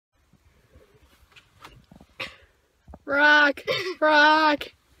Rock!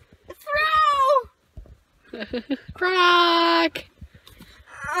 Rock! Throw! Rock!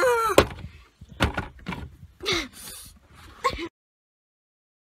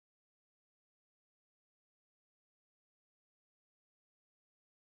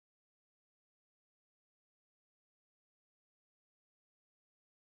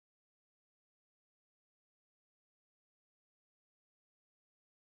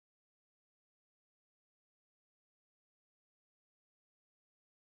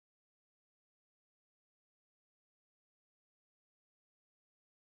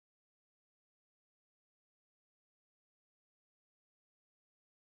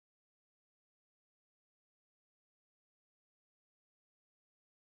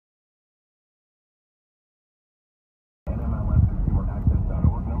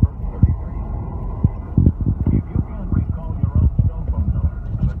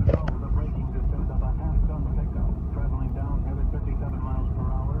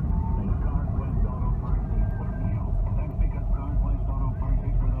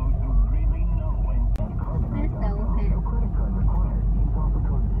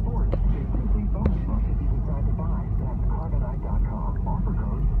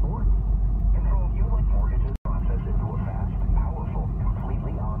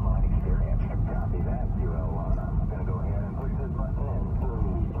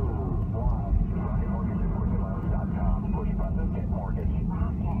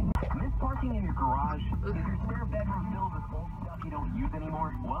 Is your spare bedroom filled with old stuff you don't use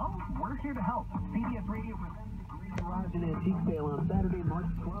anymore? Well, we're here to help. CBS Radio presents the Great Garage and Antique Sale on Saturday, March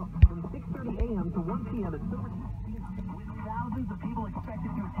 12th from 6:30 a.m. to 1 p.m. at Silver. With thousands of people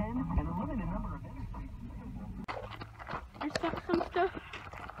expected to attend and a limited number of vendor spaces. I stuck some stuff.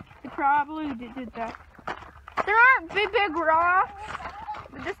 They probably did that. There aren't big rocks,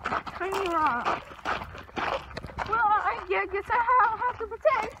 but just tiny rocks. Well, I guess I have to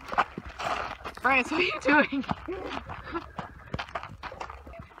pretend. Bryce, what are you doing?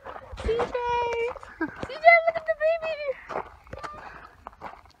 CJ! CJ, look at the baby!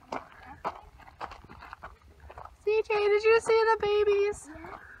 CJ, did you see the babies?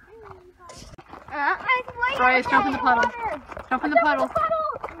 Bryce, jump in the puddle. Jump in the puddle.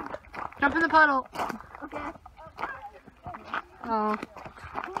 Jump in the puddle. Okay. Oh.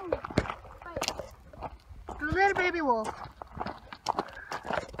 The little baby wolf.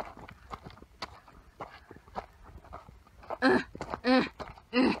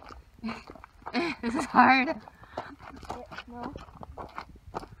 This is hard. No.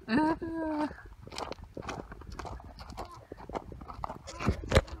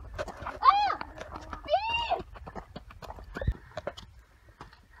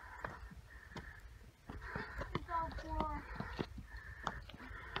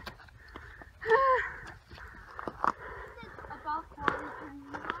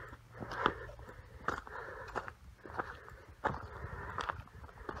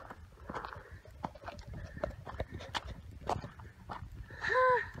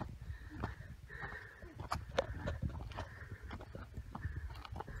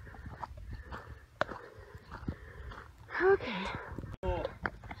 Okay. Come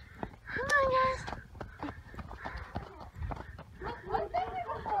on, guys.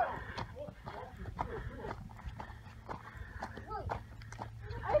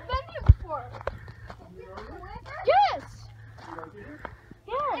 I've been here before. Yes.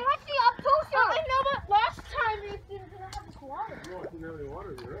 Yes. It must be up closer. I know, but last time it didn't have this water. No, it didn't have any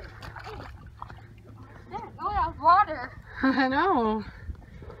water there. Oh, yeah, water. I know.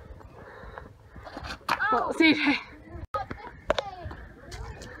 Well, CJ.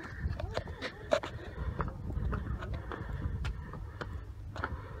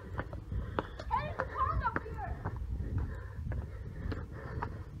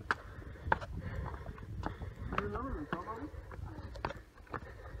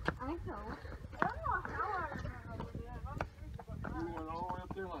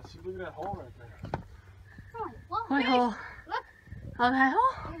 Look at that hole right there. What hole? Oh, that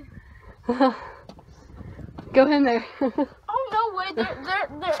hole? Go in there. Oh, no way. There,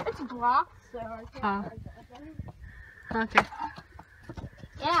 it's blocked, so I can't. Okay.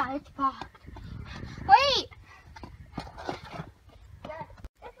 Yeah, it's blocked. Wait!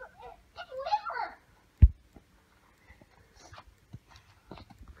 It's liver!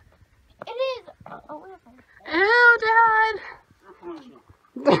 It is a liver. Ew, Dad!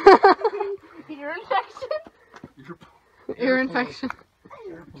 Ear infection? Ear infection.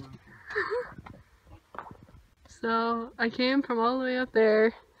 So I came from all the way up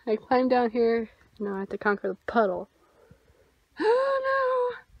there. I climbed down here. Now I have to conquer the puddle. Oh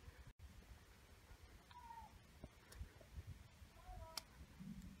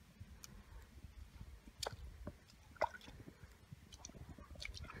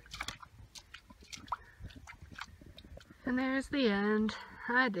And there's the end.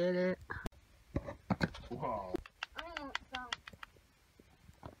 I did it. Wow.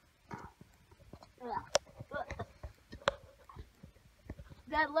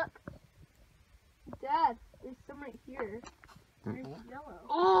 Dad, look. Dad, there's some right here. There's yellow.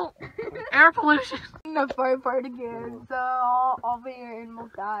 Oh! Air pollution. The fire part again, so all the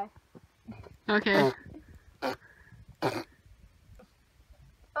animals die. Okay.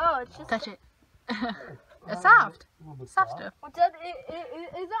 Oh, it's just. Touch it. It's soft. A little bit Soft stuff. Well, Dad,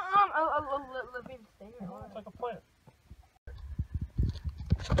 is it a living thing or It's what? like a plant.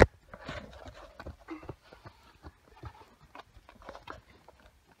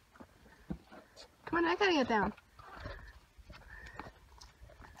 Come on, I gotta get down.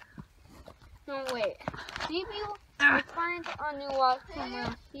 No, wait. Maybe we'll find a new walk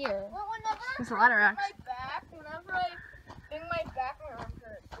somewhere here. Well, whenever There's a ladder axe. whenever I bring my back, my arm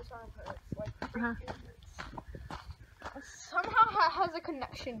hurts. This arm hurts. Like, Uh-huh. it hurts. Somehow has a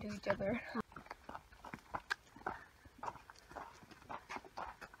connection to each other.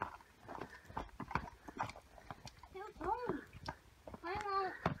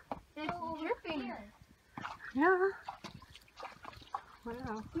 It's dripping. Yeah. Wow.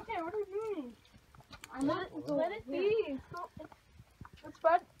 Okay, what are you doing? Let it be. It's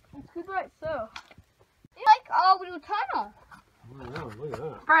bad. It's good right so. It's like a little tunnel. Oh, look at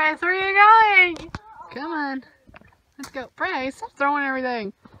that. Bryce, where are you going? Come on. Let's go. Bryce, stop throwing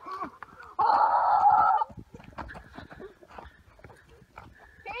everything.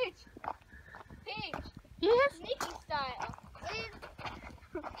 Paige, Yes. sneaky style.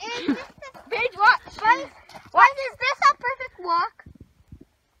 Paige, watch. Why is this a perfect walk?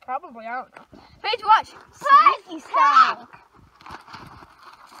 Probably, I don't know. Paige, watch. Sneaky style.